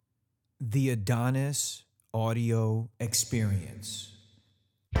The Adonis Audio Experience.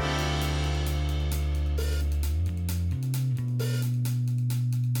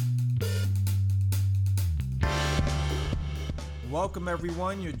 Welcome,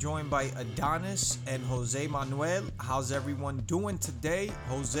 everyone. You're joined by Adonis and Jose Manuel. How's everyone doing today?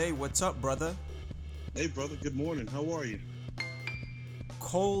 Jose, what's up, brother? Hey, brother. Good morning. How are you?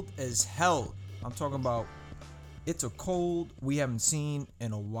 Cold as hell. I'm talking about it's a cold we haven't seen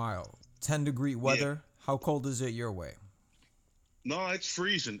in a while. 10-degree Yeah. weather. How cold is it your way? No, it's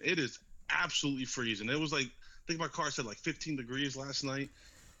freezing. It is absolutely freezing. It was like, I think my car said like 15 degrees last night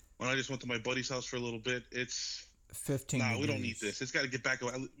when I just went to my buddy's house for a little bit. It's, 15 nah, we don't need degrees. this. It's got to get back,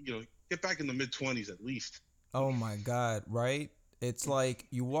 get back in the mid 20s at least. Oh my God, right? It's like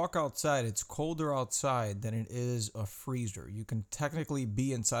you walk outside, it's colder outside than it is a freezer. You can technically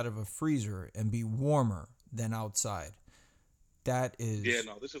be inside of a freezer and be warmer than outside. That Yeah, is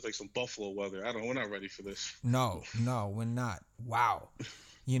no, this is like some Buffalo weather. We're not ready for this. no, we're not. Wow.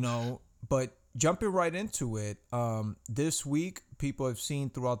 But jumping right into it, this week, people have seen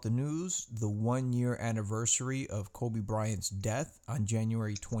throughout the news the 1 year anniversary of Kobe Bryant's death on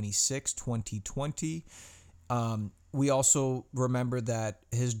January 26, 2020. We also remember that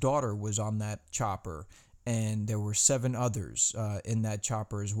his daughter was on that chopper, and there were seven others in that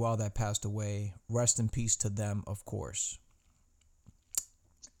chopper as well that passed away. Rest in peace to them, of course.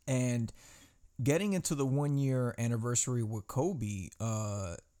 And getting into the 1 year anniversary with Kobe,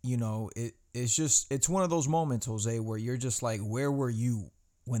 it's one of those moments, Jose, where you're just like, where were you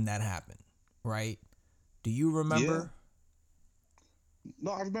when that happened, right? Do you Yeah. remember?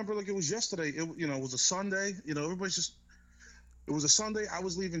 No, I remember like it was yesterday. It was a Sunday. It was a Sunday. I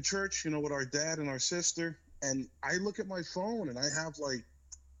was leaving church, with our dad and our sister. And I look at my phone and I have like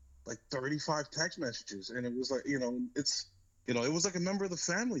 35 text messages, and it was like, it was like a member of the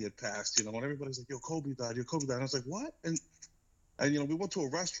family had passed, and everybody's like, yo, Kobe died. And I was like, what? And we went to a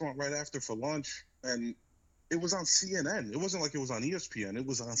restaurant right after for lunch, and it was on CNN. It wasn't like it was on ESPN. It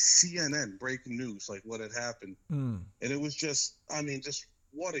was on CNN, breaking news, like what had happened. Mm, And it was just, just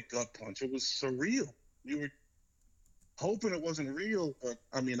what a gut punch. It was surreal. You were hoping it wasn't real, but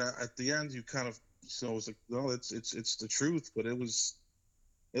at the end, you kind of, it was like, no, it's the truth. But it was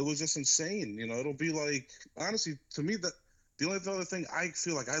just insane. It'll be like, honestly, to me, that the only other thing I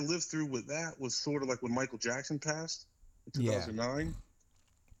feel like I lived through with that was sort of like when Michael Jackson passed in yeah. 2009.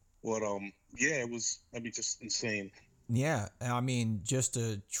 But yeah, it was, just insane. Yeah, I mean, just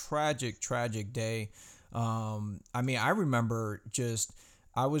a tragic, tragic day. I remember just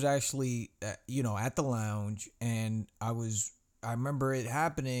I was actually, at the lounge, and I remember it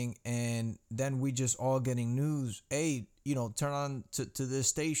happening, and then we just all getting news. Hey, turn on to this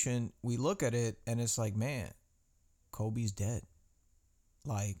station. We look at it, and it's like, man, Kobe's dead.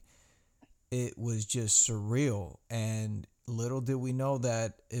 Like, it was just surreal, and little did we know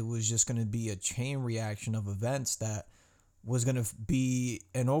that it was just going to be a chain reaction of events that was going to be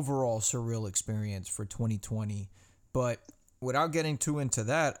an overall surreal experience for 2020. But without getting too into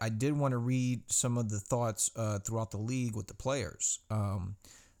that, I did want to read some of the thoughts throughout the league with the players.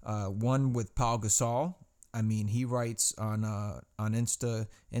 One with Paul Gasol. I mean, he writes on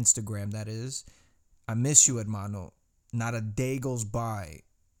Instagram, that is, I miss you, hermano. Not a day goes by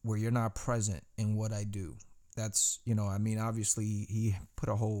where you're not present in what I do. That's, obviously he put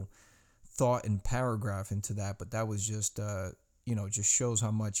a whole thought and paragraph into that, but that was just just shows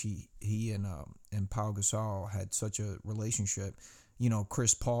how much he and Paul Gasol had such a relationship.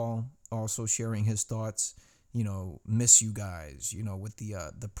 Chris Paul also sharing his thoughts. Miss you guys. With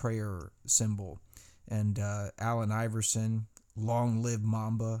the prayer symbol, and Allen Iverson, long live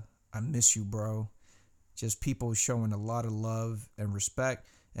Mamba. I miss you, bro. Just people showing a lot of love and respect,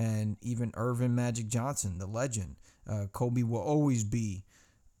 and even Irvin Magic Johnson, the legend. Kobe will always be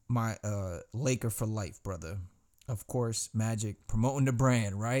my Laker for life, brother. Of course, Magic promoting the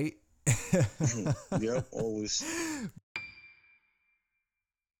brand, right? Yep, always.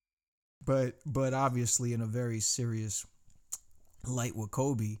 But obviously in a very serious light with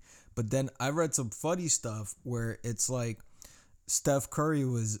Kobe. But then I read some funny stuff where it's like Steph Curry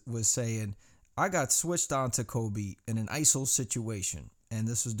was saying, I got switched on to Kobe in an ISO situation. And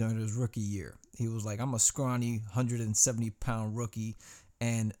this was during his rookie year. He was like, I'm a scrawny 170-pound rookie.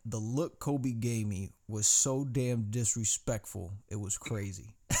 And the look Kobe gave me was so damn disrespectful. It was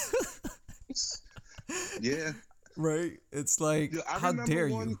crazy. Yeah. Right? It's like, Yeah, I how remember dare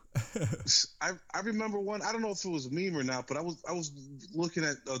one. you? I remember one. I don't know if it was a meme or not, but I was looking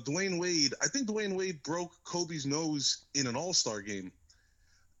at Dwayne Wade. I think Dwayne Wade broke Kobe's nose in an All-Star game,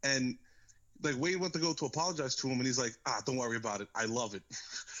 and like Wade went to go to apologize to him, and he's like, don't worry about it. I love it.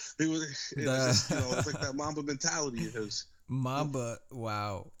 It was just, it's like that Mamba mentality of his. Mamba,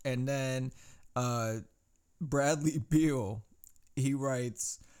 wow. And then Bradley Beal, he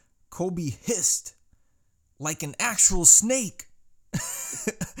writes, Kobe hissed like an actual snake.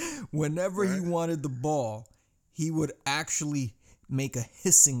 Whenever he wanted the ball, he would actually make a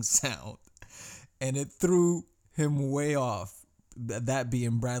hissing sound. And it threw him way off, that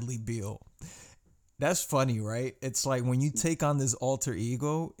being Bradley Beal. That's funny, right? It's like when you take on this alter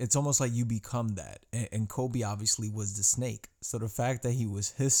ego, it's almost like you become that. And Kobe obviously was the snake. So the fact that he was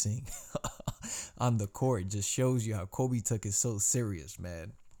hissing on the court just shows you how Kobe took it so serious,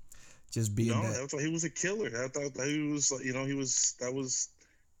 man. Just being that. That's why he was a killer. I thought that he was, that was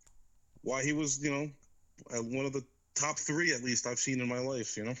why he was, one of the top 3 at least I've seen in my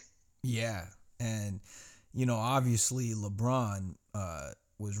life, Yeah. And, obviously LeBron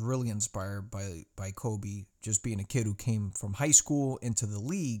was really inspired by Kobe, just being a kid who came from high school into the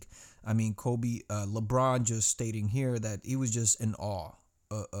league. I mean, LeBron just stating here that he was just in awe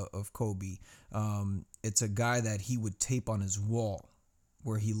of Kobe. It's a guy that he would tape on his wall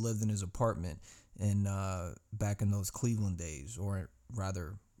where he lived in his apartment and back in those Cleveland days, or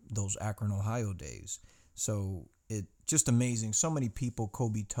rather those Akron, Ohio days. So it just amazing. So many people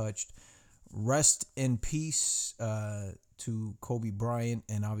Kobe touched. Rest in peace to Kobe Bryant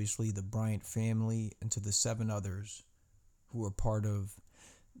and obviously the Bryant family, and to the 7 others who were part of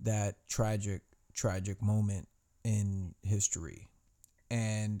that tragic moment in history.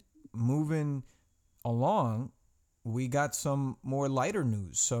 And moving along, we got some more lighter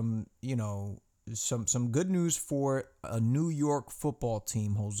news, some good news for a New York football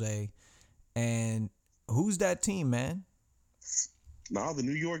team, Jose. And who's that team, man? Now the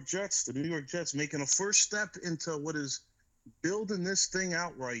New York Jets. The New York Jets making a first step into what is building this thing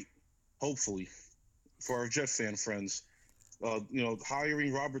outright, hopefully, for our Jet fan friends.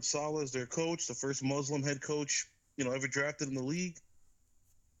 Hiring Robert Saleh as their coach, the first Muslim head coach, ever drafted in the league.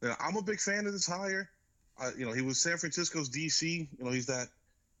 I'm a big fan of this hire. He was San Francisco's DC. He's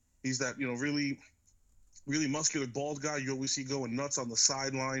that really, really muscular bald guy you always see going nuts on the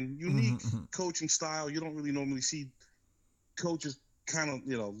sideline. Unique coaching style. You don't really normally see coaches kind of,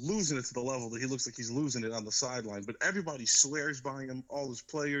 losing it to the level that he looks like he's losing it on the sideline. But everybody swears by him, all his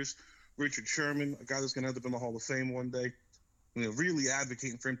players. Richard Sherman, a guy that's going to end up in the Hall of Fame one day, really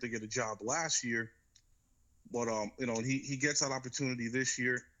advocating for him to get a job last year. But and he gets that opportunity this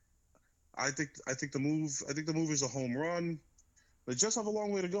year. I think the move is a home run. They just have a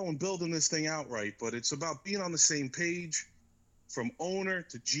long way to go in building this thing outright. But it's about being on the same page, from owner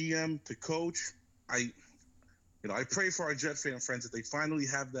to GM to coach. I pray for our Jet fan friends that they finally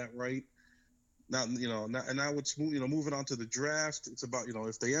have that right. Now, now it's moving on to the draft. It's about,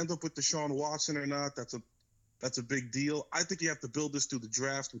 if they end up with Deshaun Watson or not. That's a big deal. I think you have to build this through the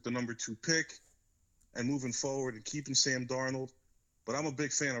draft with the number 2 pick, and moving forward and keeping Sam Darnold. But I'm a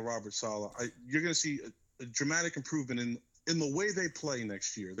big fan of Robert Saleh. You're going to see a dramatic improvement in the way they play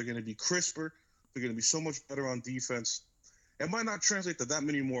next year. They're going to be crisper. They're going to be so much better on defense. It might not translate to that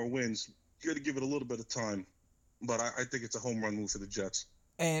many more wins. You got to give it a little bit of time. But I think it's a home run move for the Jets.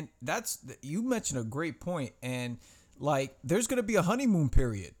 And you mentioned a great point. And there's going to be a honeymoon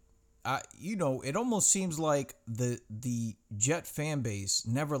period. It almost seems like the Jet fan base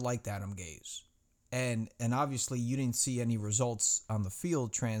never liked Adam Gase. And obviously you didn't see any results on the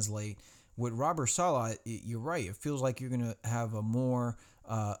field translate. With Robert Saleh, you're right. It feels like you're going to have a more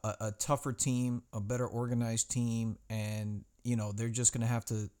a tougher team, a better organized team, and they're just going to have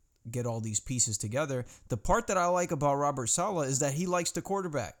to get all these pieces together. The part that I like about Robert Saleh is that he likes the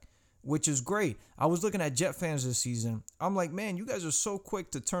quarterback, which is great. I was looking at Jet fans this season. I'm like, man, you guys are so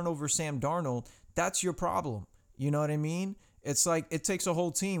quick to turn over Sam Darnold. That's your problem. You know what I mean? It's like it takes a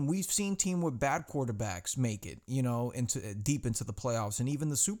whole team. We've seen team with bad quarterbacks make it, into deep into the playoffs and even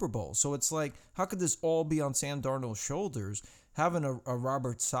the Super Bowl. So it's like, how could this all be on Sam Darnold's shoulders? Having a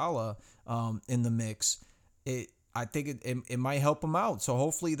Robert Saleh in the mix, I think it might help them out. So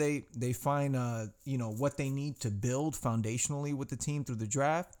hopefully they find what they need to build foundationally with the team through the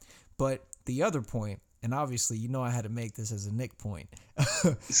draft. But the other point, and obviously I had to make this as a Nick point,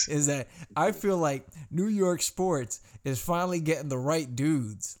 is that I feel like New York sports is finally getting the right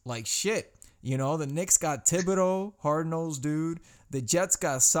dudes. Like shit, the Knicks got Thibodeau, hard-nosed dude. The Jets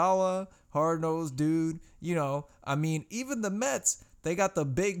got Saleh, hard-nosed dude. Even the Mets, they got the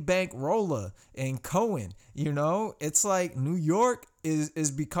big bank roller and Cohen. It's like New York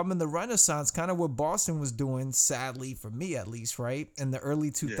is becoming the Renaissance, kind of what Boston was doing, sadly for me at least, right, in the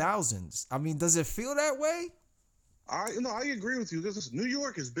early 2000s. Yeah. Does it feel that way? I agree with you. This New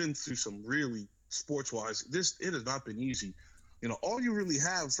York has been through some really sports wise. It has not been easy. All you really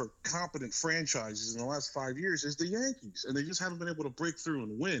have for competent franchises in the last 5 years is the Yankees, and they just haven't been able to break through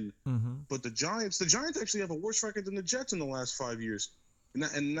and win. Mm-hmm. But the Giants actually have a worse record than the Jets in the last 5 years,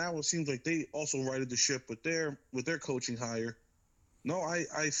 and now it seems like they also righted the ship with their coaching hire. No, I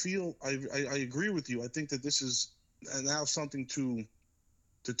agree with you. I think that this is now something to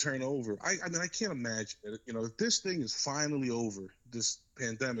turn over. I mean, I can't imagine it. If this thing is finally over, this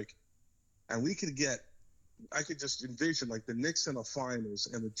pandemic, and I could just envision like the Knicks in the finals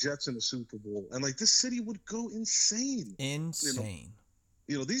and the Jets in the Super Bowl, and like this city would go insane. Insane.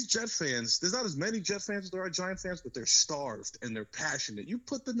 These Jet fans. There's not as many Jet fans as there are Giant fans, but they're starved and they're passionate. You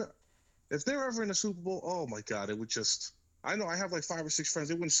put them, if they're ever in a Super Bowl, oh my God, it would just. I know I have like 5 or 6 friends.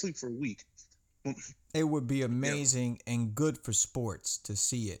 They wouldn't sleep for a week. It would be amazing and good for sports to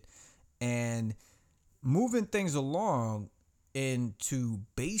see it. And moving things along into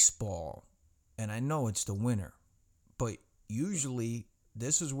baseball, and I know it's the winter, but usually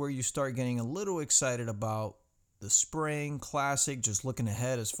this is where you start getting a little excited about the spring classic, just looking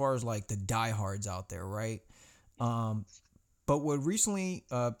ahead as far as like the diehards out there, right? But what recently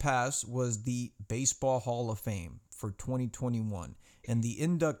passed was the Baseball Hall of Fame for 2021. And the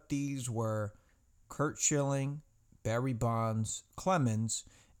inductees were Curt Schilling, Barry Bonds, Clemens,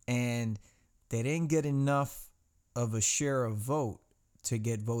 and they didn't get enough of a share of vote to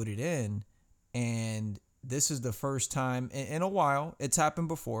get voted in. And this is the first time in a while. It's happened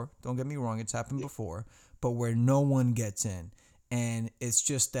before. Don't get me wrong. It's happened before. But where no one gets in. And it's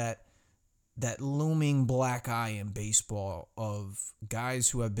just that looming black eye in baseball of guys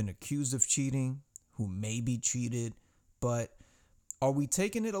who have been accused of cheating, who may be cheated. But are we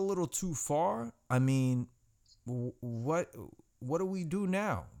taking it a little too far? I mean, what do we do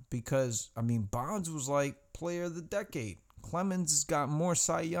now? Because, I mean, Bonds was like player of the decade. Clemens has got more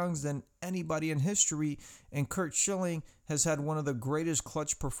Cy Youngs than anybody in history, and Curt Schilling has had one of the greatest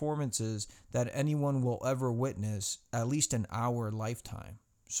clutch performances that anyone will ever witness, at least in our lifetime.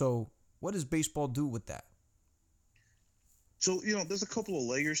 So what does baseball do with that? So, there's a couple of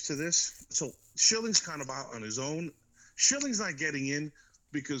layers to this. So Schilling's kind of out on his own. Schilling's not getting in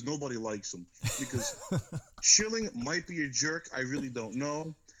because nobody likes him. Because Schilling might be a jerk. I really don't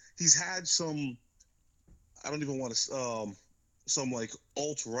know. He's had some, I don't even want to, some like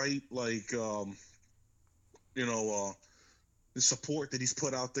alt-right, like, the support that he's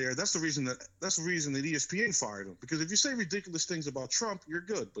put out there. That's the reason that ESPN fired him. Because if you say ridiculous things about Trump, you're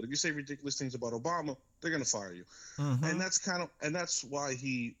good. But if you say ridiculous things about Obama, they're going to fire you. Mm-hmm. And that's why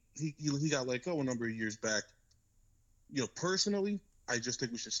he got let go a number of years back. Personally, I just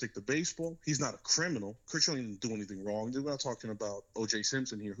think we should stick to baseball. He's not a criminal. Curt Schilling didn't do anything wrong. We're not talking about O.J.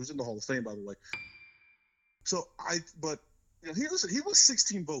 Simpson here, who's in the Hall of Fame, by the way. So he was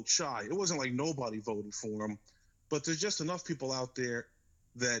 16 votes shy. It wasn't like nobody voted for him, but there's just enough people out there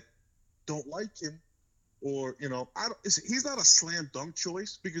that don't like him, or he's not a slam dunk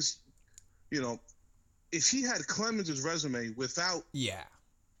choice because, if he had Clemens' resume without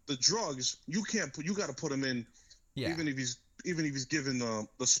the drugs, you got to put him in, even if he's given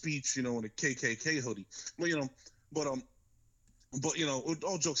the speech, in a KKK hoodie. But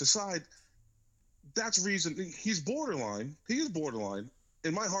all jokes aside, that's reason he's borderline. He is borderline.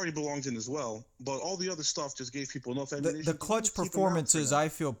 In my heart, he belongs in as well. But all the other stuff just gave people enough ammunition. The clutch performances, I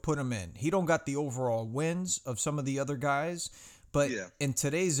feel, put him in. He don't got the overall wins of some of the other guys. But in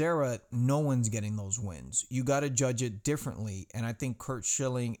today's era, no one's getting those wins. You got to judge it differently. And I think Curt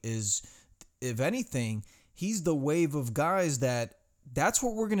Schilling is, if anything, he's the wave of guys that's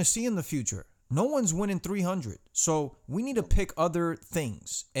what we're going to see in the future. No one's winning 300. So we need to pick other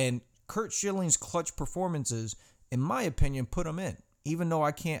things. And Curt Schilling's clutch performances, in my opinion, put him in. Even though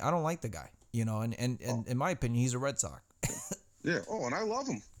I don't like the guy, and in my opinion, he's a Red Sox. Yeah. Oh, and I love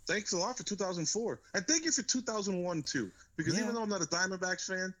him. Thanks a lot for 2004. And thank you for 2001 too. Because even though I'm not a Diamondbacks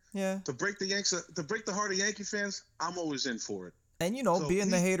fan, to break the heart of Yankee fans, I'm always in for it. And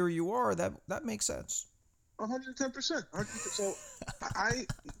being the hater you are, that makes sense. 110%.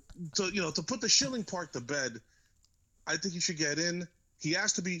 So to put the Schilling part to bed, I think he should get in. He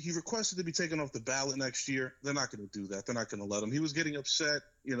requested to be taken off the ballot next year. They're not going to do that. They're not going to let him. He was getting upset.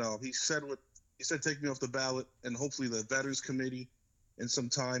 He said take me off the ballot, and hopefully the Veterans Committee in some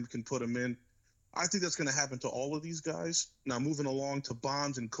time can put him in. I think that's going to happen to all of these guys. Now moving along to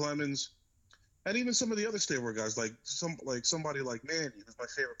Bonds and Clemens, and even some of the other stable guys, like somebody like Manny, who's my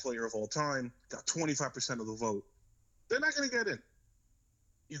favorite player of all time, got 25% of the vote. They're not going to get in.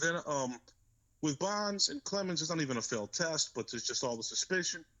 Then with Bonds and Clemens, it's not even a failed test, but there's just all the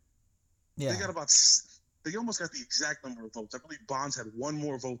suspicion. Yeah. They got about they almost got the exact number of votes. I believe Bonds had one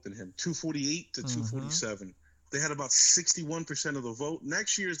more vote than him, 248 to 247. They had about 61% of the vote.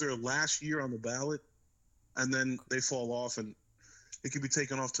 Next year is their last year on the ballot, and then they fall off, and it could be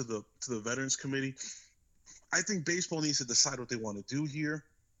taken off to the Veterans Committee. I think baseball needs to decide what they want to do here.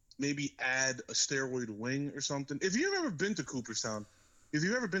 Maybe add a steroid wing or something. If you've ever been to Cooperstown,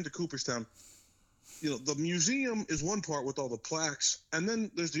 the museum is one part with all the plaques, and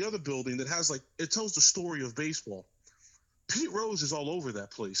then there's the other building that has it tells the story of baseball. Pete Rose is all over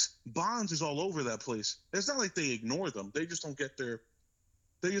that place. Bonds is all over that place. It's not like they ignore them. They just don't get their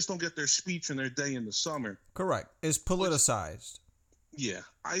speech and their day in the summer. Correct. It's politicized. Yeah,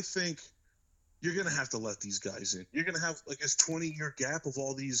 I think you're gonna have to let these guys in. You're gonna have this 20-year gap of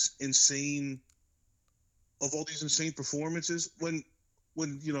all these insane performances. When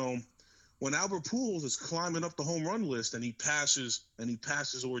Albert Pujols is climbing up the home run list and he passes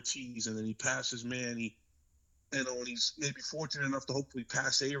Ortiz and then he passes Manny, and he's maybe fortunate enough to hopefully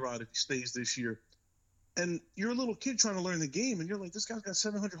pass A-Rod if he stays this year. And you're a little kid trying to learn the game, and you're like, this guy's got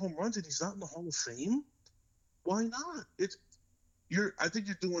 700 home runs and he's not in the Hall of Fame. Why not? I think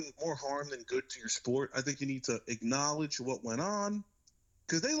you're doing more harm than good to your sport. I think you need to acknowledge what went on,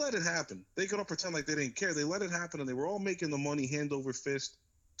 because they let it happen. They could all pretend like they didn't care. They let it happen, and they were all making the money hand over fist,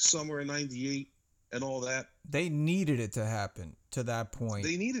 summer in '98 and all that. They needed it to happen to that point.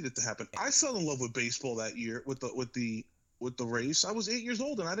 They needed it to happen. I fell in love with baseball that year with the race. I was 8 years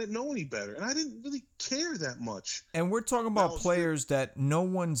old and I didn't know any better, and I didn't really care that much. And we're talking about players that no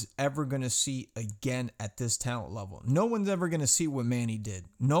one's ever going to see again at this talent level. No one's ever going to see what Manny did.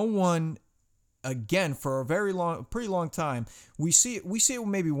 No one again for a pretty long time. We see it with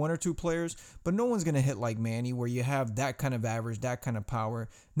maybe one or two players, but no one's going to hit like Manny, where you have that kind of average, that kind of power.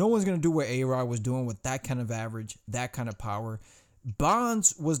 No one's going to do what A-Rod was doing with that kind of average, that kind of power.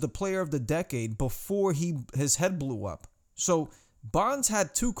 Bonds was the player of the decade before his head blew up. So Bonds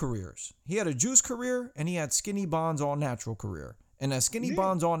had two careers. He had a juice career and he had Skinny Bonds all natural career. And that Skinny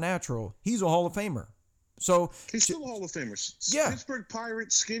Bonds all natural, he's a Hall of Famer. So he's still a Hall of Famer. Yeah. Pittsburgh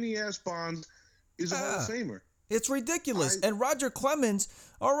Pirates, skinny ass Bonds is a Hall of Famer. It's ridiculous. And Roger Clemens,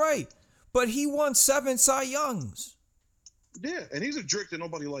 all right, but he won 7 Cy Youngs. Yeah, and he's a jerk that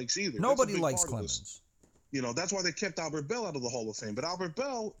nobody likes either. Nobody likes Clemens. That's why they kept Albert Bell out of the Hall of Fame. But Albert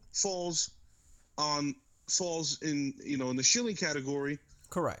Bell falls in in the Schilling category.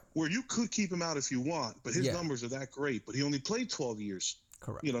 Correct. Where you could keep him out if you want, but his numbers are that great. But he only played 12 years.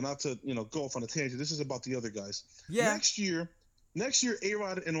 Correct. Not to go off on a tangent. This is about the other guys. Yeah. Next year,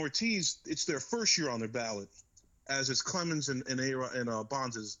 A-Rod and Ortiz, it's their first year on their ballot, as is Clemens and A-Rod and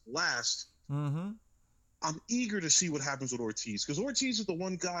Bonds' last. Mm-hmm. I'm eager to see what happens with Ortiz, because Ortiz is the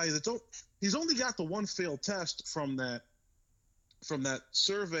one guy he's only got the one failed test from that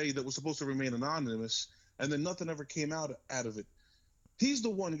survey that was supposed to remain anonymous, and then nothing ever came out of it. He's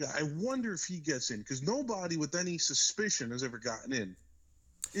the one guy. I wonder if he gets in, because nobody with any suspicion has ever gotten in.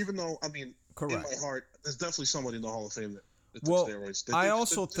 Even though, correct. In my heart, there's definitely somebody in the Hall of Fame that took steroids. I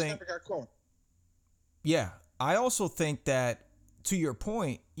also think, never got caught. Yeah, I also think that, to your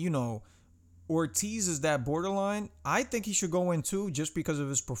point, Ortiz is that borderline. I think he should go in too, just because of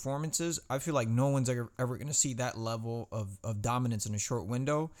his performances. I feel like no one's ever going to see that level of dominance in a short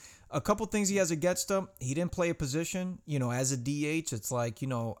window. A couple things he has against him: he didn't play a position. As a DH, it's like,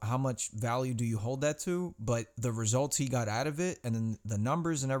 how much value do you hold that to? But the results he got out of it, and then the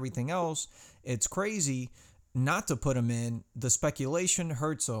numbers and everything else, it's crazy not to put him in. The speculation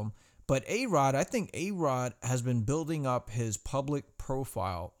hurts him. But A-Rod, I think A-Rod has been building up his public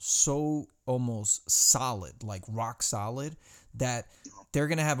profile so almost solid, like rock solid, that they're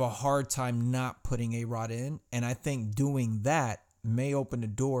going to have a hard time not putting A-Rod in. And I think doing that may open the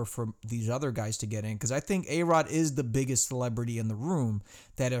door for these other guys to get in, because I think A-Rod is the biggest celebrity in the room,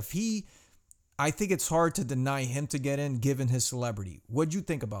 that I think it's hard to deny him to get in given his celebrity. What'd you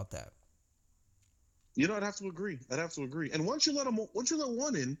think about that? I'd have to agree. And once you let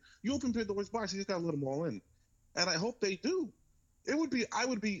one in, you open Pandora's box. You just gotta let them all in. And I hope they do. I'd be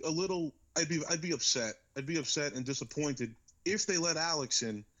upset. I'd be upset and disappointed if they let Alex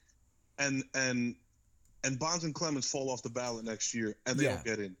in, and Bonds and Clemens fall off the ballot next year and they don't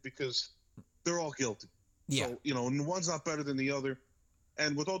get in, because they're all guilty. Yeah. So, and one's not better than the other.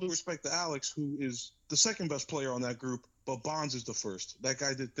 And with all due respect to Alex, who is the second best player on that group, but Bonds is the first. That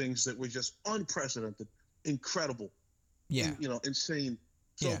guy did things that were just unprecedented, incredible, insane.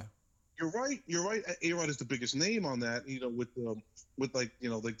 So you're right. A-Rod is the biggest name on that. With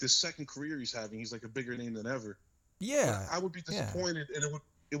this second career he's having, he's like a bigger name than ever. Yeah, but I would be disappointed, and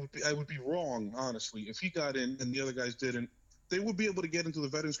I would be wrong, honestly, if he got in and the other guys didn't. They would be able to get into the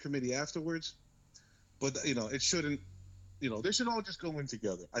Veterans Committee afterwards. but it shouldn't. They should all just go in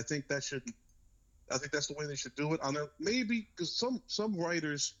together. I think that should. I think that's the way they should do it. On there, maybe because some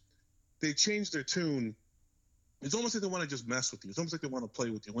writers they change their tune. It's almost like they want to just mess with you. It's almost like they want to play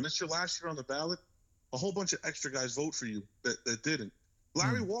with you. When it's your last year on the ballot, a whole bunch of extra guys vote for you that didn't.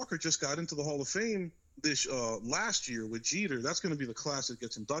 Larry Walker just got into the Hall of Fame this last year with Jeter. That's going to be the class that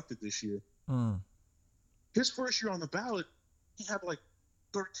gets inducted this year. His first year on the ballot, he had like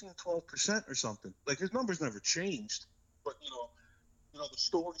 13-12% or something. Like his numbers never changed, but the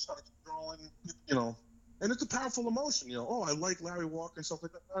story starts growing. And it's a powerful emotion. Oh, I like Larry Walker and stuff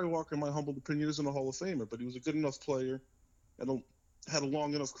like that. Larry Walker, in my humble opinion, isn't a Hall of Famer, but he was a good enough player and had a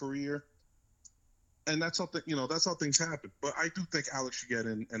long enough career. And that's how things happen. But I do think Alex should get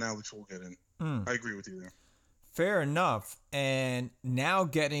in, and Alex will get in. I agree with you there. Fair enough. And now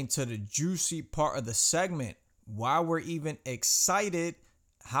getting to the juicy part of the segment, why we're even excited,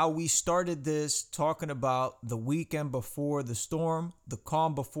 how we started this, talking about the weekend before the storm, the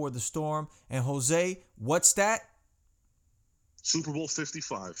calm before the storm. And Jose, what's that? Super Bowl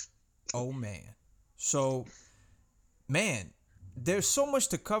 55. Oh, man. So, man, there's so much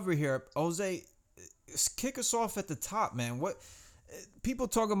to cover here. Jose, kick us off at the top, man. What people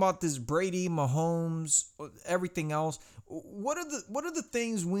talking about this Brady, Mahomes, everything else. What are the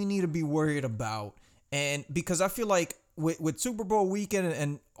things we need to be worried about? And because I feel like with Super Bowl weekend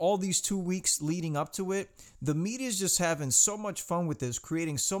and all these 2 weeks leading up to it, the media is just having so much fun with this,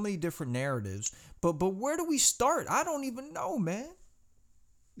 creating so many different narratives. But where do we start? I don't even know, man.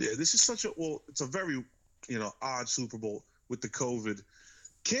 Yeah, this is it's a very odd Super Bowl with the COVID.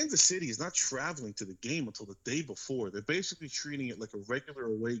 Kansas City is not traveling to the game until the day before. They're basically treating it like a regular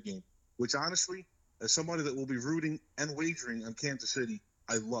away game, which honestly, as somebody that will be rooting and wagering on Kansas City,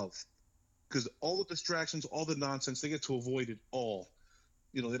 I love. Because all the distractions, all the nonsense, they get to avoid it all.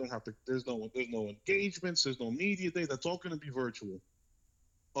 They don't have to. There's no engagements. There's no media day. That's all going to be virtual.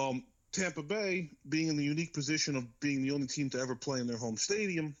 Tampa Bay being in the unique position of being the only team to ever play in their home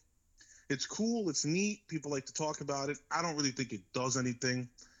stadium. It's cool. It's neat. People like to talk about it. I don't really think it does anything.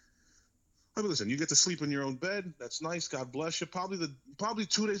 I mean, listen, you get to sleep in your own bed. That's nice. God bless you. Probably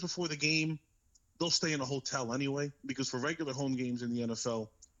 2 days before the game, they'll stay in a hotel anyway, because for regular home games in the NFL,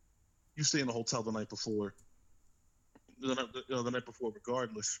 you stay in a hotel the night before. The night before,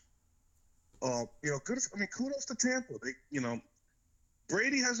 regardless. Good. I mean, kudos to Tampa.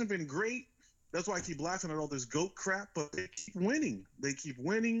 Brady hasn't been great. That's why I keep laughing at all this GOAT crap. But they keep winning.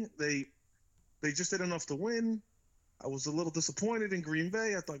 They just did enough to win. I was a little disappointed in Green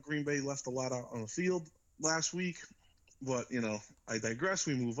Bay. I thought Green Bay left a lot out on the field last week. But, I digress.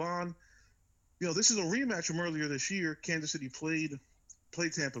 We move on. This is a rematch from earlier this year. Kansas City played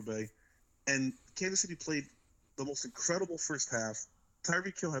Tampa Bay. And Kansas City played the most incredible first half.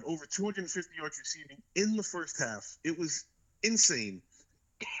 Tyreek Hill had over 250 yards receiving in the first half. It was insane.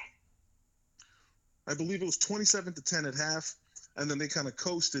 I believe it was 27-10 at half, and then they kind of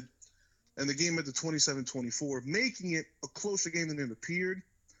coasted, and the game went to 27-24, making it a closer game than it appeared.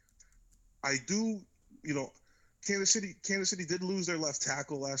 Kansas City did lose their left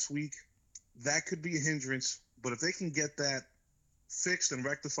tackle last week. That could be a hindrance, but if they can get that fixed and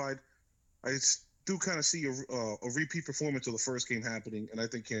rectified, I do kind of see a repeat performance of the first game happening, and I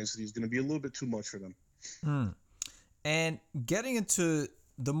think Kansas City is going to be a little bit too much for them. And getting into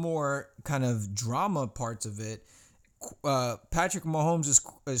the more kind of drama parts of it, Patrick Mahomes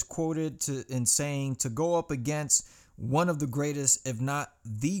is quoted in saying to go up against one of the greatest, if not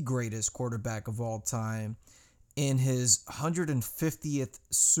the greatest quarterback of all time in his 150th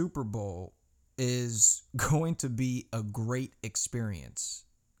Super Bowl is going to be a great experience.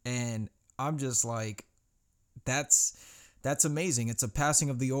 And I'm just like, that's amazing. It's a passing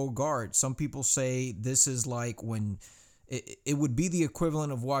of the old guard. Some people say this is like when it would be the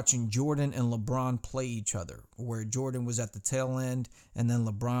equivalent of watching Jordan and LeBron play each other, where Jordan was at the tail end and then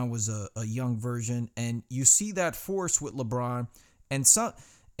LeBron was a young version. And you see that force with LeBron and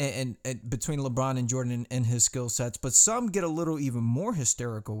between LeBron and Jordan and his skill sets. But some get a little even more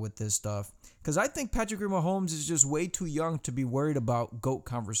hysterical with this stuff, because I think Patrick Mahomes is just way too young to be worried about GOAT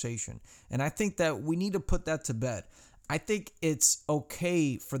conversation. And I think that we need to put that to bed. I think it's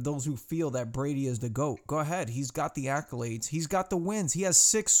okay for those who feel that Brady is the GOAT. Go ahead. He's got the accolades. He's got the wins. He has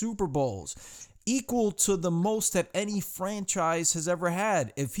 6 Super Bowls, equal to the most that any franchise has ever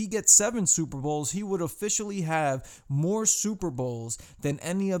had. If he gets 7 Super Bowls, he would officially have more Super Bowls than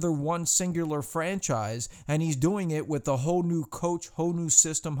any other one singular franchise. And he's doing it with a whole new coach, whole new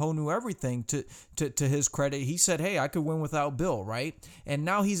system, whole new everything. To his credit, he said, hey, I could win without Bill, right? And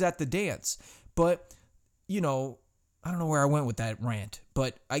now he's at the dance. But, I don't know where I went with that rant,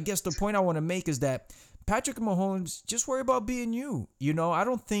 but I guess the point I want to make is that Patrick Mahomes, just worry about being you. You know, I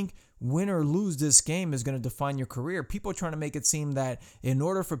don't think win or lose this game is going to define your career. People are trying to make it seem that in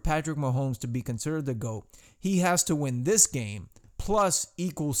order for Patrick Mahomes to be considered the GOAT, he has to win this game plus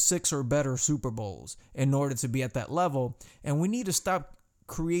equals 6 or better Super Bowls in order to be at that level. And we need to stop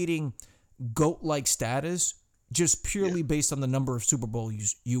creating GOAT-like status just purely based on the number of Super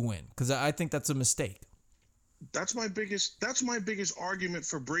Bowls you win, because I think that's a mistake. That's my biggest argument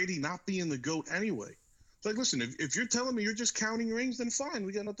for Brady not being the GOAT anyway. It's like, listen, if you're telling me you're just counting rings, then fine,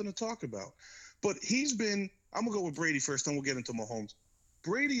 we got nothing to talk about. But I'm gonna go with Brady first, then we'll get into Mahomes.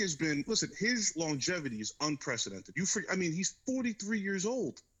 Brady has been, listen, his longevity is unprecedented. He's 43 years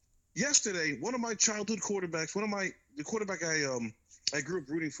old. Yesterday, one of my childhood quarterbacks, the quarterback I grew up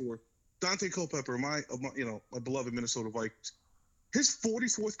rooting for, Dante Culpepper, my beloved Minnesota Vikings. His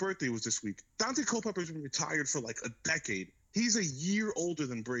 44th birthday was this week. Dante Culpepper's been retired for like a decade. He's a year older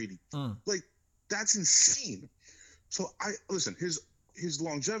than Brady. Like, that's insane. So listen, his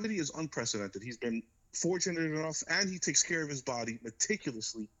longevity is unprecedented. He's been fortunate enough, and he takes care of his body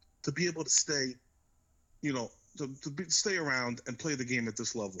meticulously to be able to stay, stay around and play the game at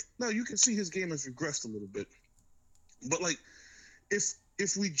this level. Now, you can see his game has regressed a little bit. But like,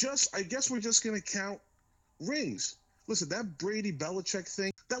 if we I guess we're just going to count rings. Listen, that Brady Belichick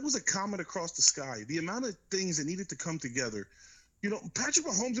thing, that was a comet across the sky. The amount of things that needed to come together. Patrick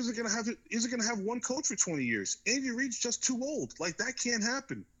Mahomes isn't going to have one coach for 20 years. Andy Reid's just too old. Like, that can't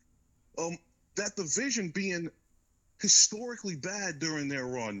happen. That division being historically bad during their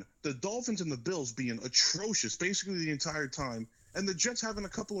run, the Dolphins and the Bills being atrocious basically the entire time, and the Jets having a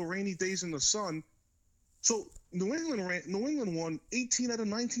couple of rainy days in the sun. So New England won 18 out of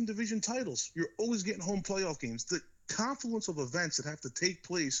 19 division titles. You're always getting home playoff games. The confluence of events that have to take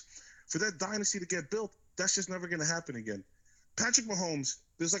place for that dynasty to get built, that's just never going to happen again. Patrick Mahomes,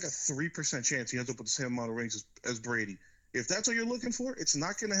 there's like a 3% chance he ends up with the same amount of rings as Brady. If that's what you're looking for, it's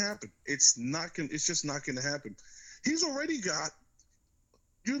not going to happen. It's just not going to happen. He's already got.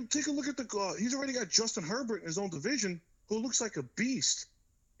 You take a look at he's already got Justin Herbert in his own division, who looks like a beast.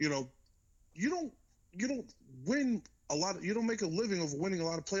 You don't win a lot. You don't make a living of winning a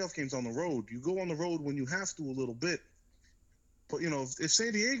lot of playoff games on the road. You go on the road when you have to a little bit. But if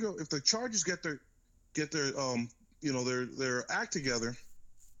San Diego, if the Chargers get their act together,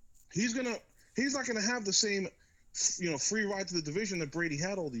 he's not gonna have the same free ride to the division that Brady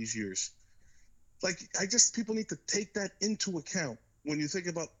had all these years. Like, people need to take that into account when you think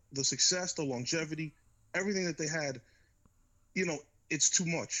about the success, the longevity, everything that they had. It's too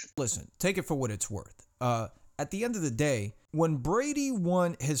much. Listen, take it for what it's worth. At the end of the day, when Brady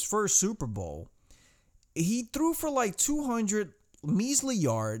won his first Super Bowl, he threw for like 200 measly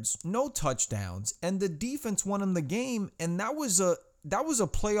yards, no touchdowns, and the defense won him the game. And that was a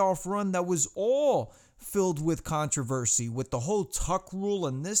playoff run that was all filled with controversy, with the whole Tuck rule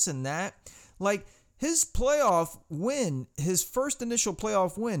and this and that. Like, his playoff win, his first initial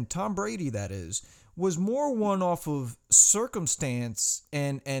playoff win, Tom Brady that is, was more one off of circumstance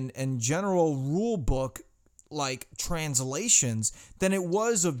and general rule book like translations than it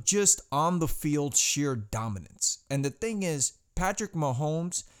was of just on the field sheer dominance. And the thing is, Patrick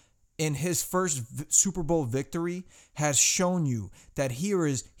Mahomes in his first Super Bowl victory has shown you that he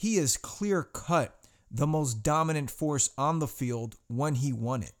is clear cut the most dominant force on the field when he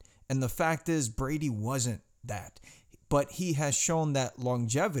won it. And the fact is, Brady wasn't that. But he has shown that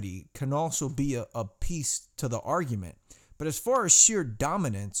longevity can also be a piece to the argument. But as far as sheer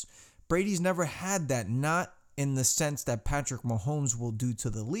dominance, Brady's never had that, not in the sense that Patrick Mahomes will do to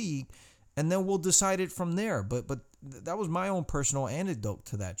the league, and then we'll decide it from there. But that was my own personal anecdote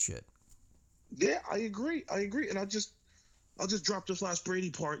to that shit. Yeah, I agree. And I'll just drop this last Brady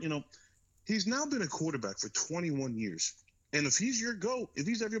part. He's now been a quarterback for 21 years. And if he's your GOAT, if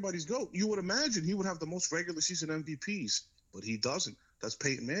he's everybody's GOAT, you would imagine he would have the most regular season MVPs, but he doesn't. That's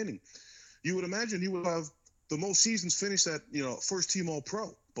Peyton Manning. You would imagine he would have the most seasons finished at, first team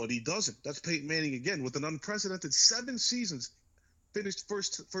All-Pro, but he doesn't. That's Peyton Manning again with an unprecedented 7 seasons finished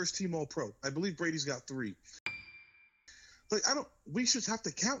first team All-Pro. I believe Brady's got 3. Like, we should have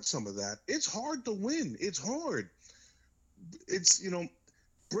to count some of that. It's hard to win. It's hard. It's,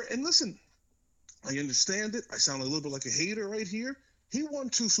 and listen, I understand it. I sound a little bit like a hater right here. He won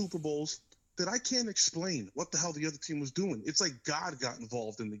 2 Super Bowls that I can't explain what the hell the other team was doing. It's like God got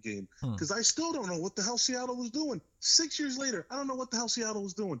involved in the game because I still don't know what the hell Seattle was doing. 6 years later, I don't know what the hell Seattle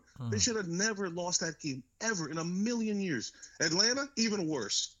was doing. They should have never lost that game ever in a million years. Atlanta, even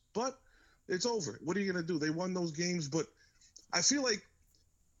worse. But it's over. What are you going to do? They won those games, but I feel like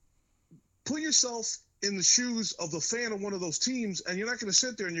put yourself in the shoes of the fan of one of those teams, and you're not going to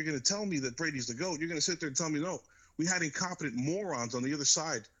sit there and you're going to tell me that Brady's the GOAT. You're going to sit there and tell me, no, we had incompetent morons on the other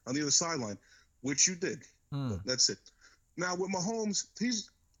side, on the other sideline, which you did. That's it. Now, with Mahomes, he's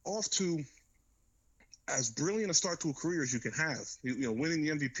off to as brilliant a start to a career as you can have. Winning the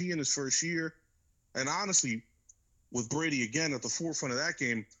MVP in his first year. And honestly, with Brady again at the forefront of that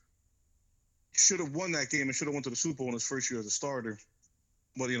game, should have won that game and should have went to the Super Bowl in his first year as a starter.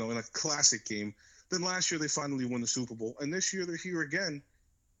 But, in a classic game. Then last year they finally won the Super Bowl. And this year they're here again.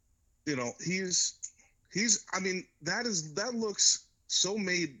 He's I mean, that looks so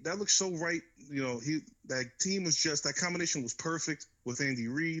made. That looks so right. That team was just, that combination was perfect with Andy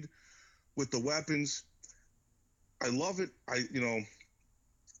Reid, with the weapons. I love it.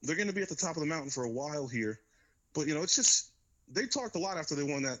 They're going to be at the top of the mountain for a while here. But, it's just, they talked a lot after they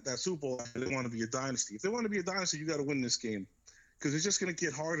won that Super Bowl. They want to be a dynasty. If they want to be a dynasty, you got to win this game because it's just going to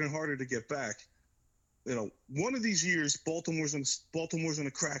get harder and harder to get back. One of these years, Baltimore's going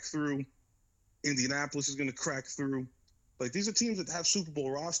to crack through. Indianapolis is going to crack through. Like, these are teams that have Super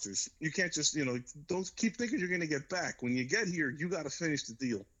Bowl rosters. You can't just, don't keep thinking you're going to get back. When you get here, you got to finish the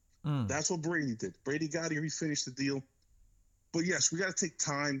deal. That's what Brady did. Brady got here. He finished the deal. But, yes, we got to take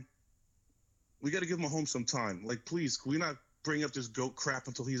time. We got to give Mahomes some time. Like, please, can we not bring up this GOAT crap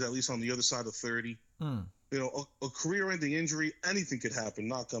until he's at least on the other side of 30? A career-ending injury, anything could happen.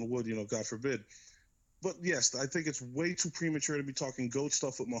 Knock on wood, God forbid. But, yes, I think it's way too premature to be talking GOAT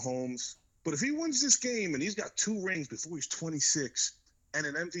stuff with Mahomes. But if he wins this game and he's got 2 rings before he's 26 and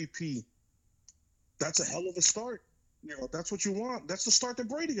an MVP, that's a hell of a start. That's what you want. That's the start that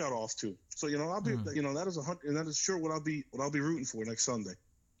Brady got off to. So, I'll be, that is sure what I'll be rooting for next Sunday.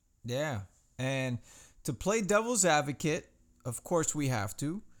 Yeah. And to play devil's advocate, of course we have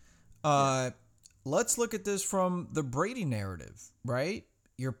to. Let's look at this from the Brady narrative, right?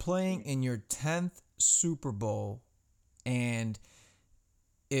 You're playing in your 10th Super Bowl, and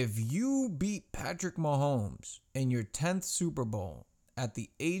if you beat Patrick Mahomes in your 10th Super Bowl at the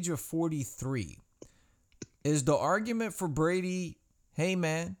age of 43, is the argument for Brady, hey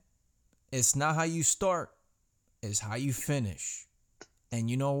man, it's not how you start, it's how you finish. And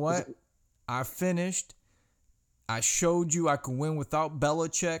you know what? I finished. I showed you I could win without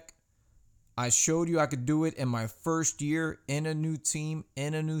Belichick. I showed you I could do it in my first year in a new team,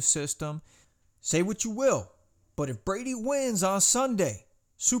 in a new system. Say what you will, but if Brady wins on Sunday,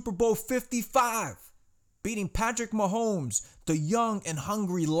 Super Bowl 55, beating Patrick Mahomes, the young and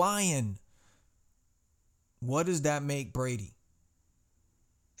hungry lion, what does that make Brady?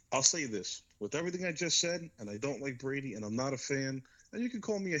 I'll say this. With everything I just said, and I don't like Brady, and I'm not a fan, and you can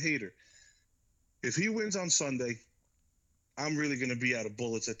call me a hater. If he wins on Sunday, I'm really going to be out of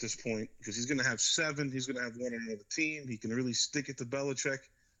bullets at this point because he's going to have 7. He's going to have 1 on another team. He can really stick it to Belichick.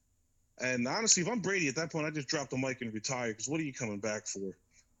 And honestly, if I'm Brady at that point, I just drop the mic and retire because what are you coming back for?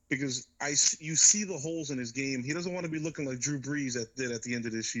 Because you see the holes in his game. He doesn't want to be looking like Drew Brees did at the end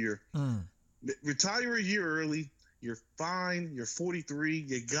of this year. Retire a year early. You're fine. You're 43.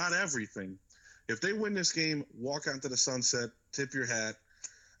 You got everything. If they win this game, walk out into the sunset, tip your hat.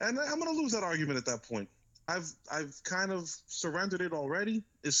 And I'm going to lose that argument at that point. I've kind of surrendered it already.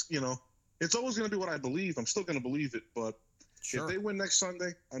 It's always going to be what I believe. I'm still going to believe it. But if they win next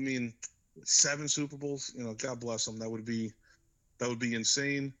Sunday, 7 Super Bowls, God bless them. That would be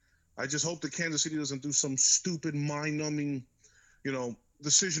insane. I just hope that Kansas City doesn't do some stupid, mind-numbing,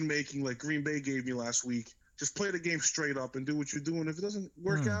 decision making like Green Bay gave me last week. Just play the game straight up and do what you're doing. If it doesn't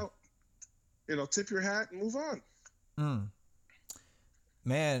work out, tip your hat and move on.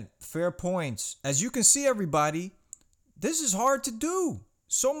 Man, fair points. As you can see, everybody, this is hard to do.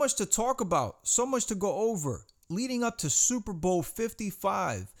 So much to talk about, so much to go over, leading up to Super Bowl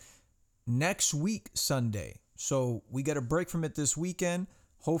 55 next week, Sunday. So we got a break from it this weekend.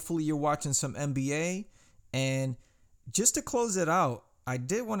 Hopefully you're watching some NBA. And just to close it out, I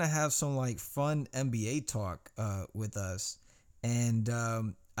did want to have some fun NBA talk with us. And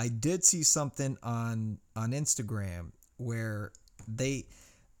I did see something on Instagram where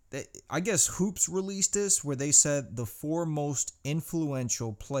I guess Hoops released this, where they said the 4 most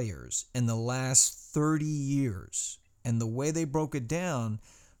influential players in the last 30 years. And the way they broke it down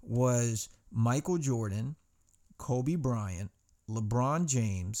was Michael Jordan, Kobe Bryant, LeBron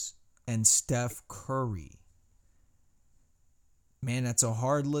James, and Steph Curry. Man, that's a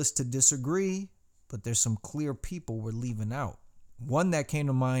hard list to disagree, but there's some clear people we're leaving out. One that came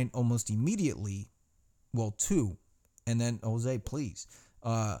to mind almost immediately, well, 2, and then Jose, please.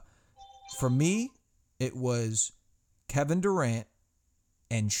 For me, it was Kevin Durant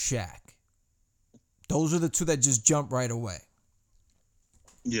and Shaq. Those are the 2 that just jump right away.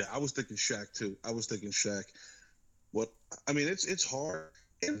 Yeah, I was thinking Shaq too. I was thinking Shaq. What I mean, it's hard.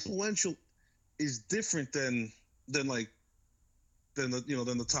 Influential is different than like than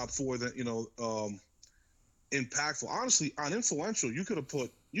the top four that impactful. Honestly, on influential, you could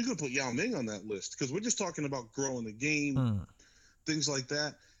put Yao Ming on that list because we're just talking about growing the game, Mm, things like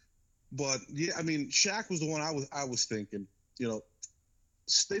that. But yeah, I mean, Shaq was the one I was thinking. You know,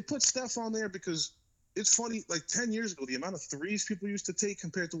 they put Steph on there because it's funny. Like 10 years ago, the amount of threes people used to take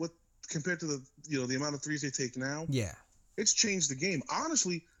compared to the amount of threes they take now, yeah. it's changed the game.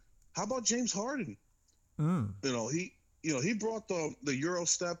 Honestly, how about James Harden? Mm, He brought the Euro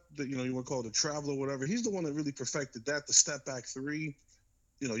step that you want to call it the travel or whatever. He's the one that really perfected that, the step back three.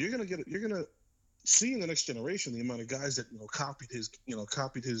 You're gonna see in the next generation the amount of guys that copied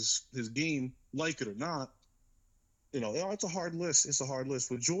his game, like it or not. It's a hard list. It's a hard list.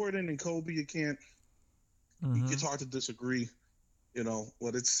 With Jordan and Kobe, you can't. mm-hmm. It's hard to disagree.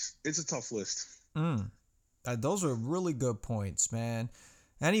 But it's a tough list. Mm. Those are really good points, man.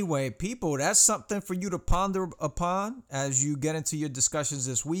 Anyway, people, that's something for you to ponder upon as you get into your discussions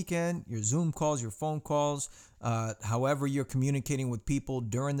this weekend, your Zoom calls, your phone calls, however you're communicating with people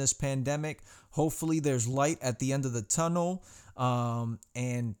during this pandemic. Hopefully, there's light at the end of the tunnel.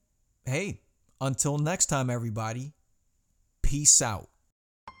 And hey, until next time, everybody, peace out.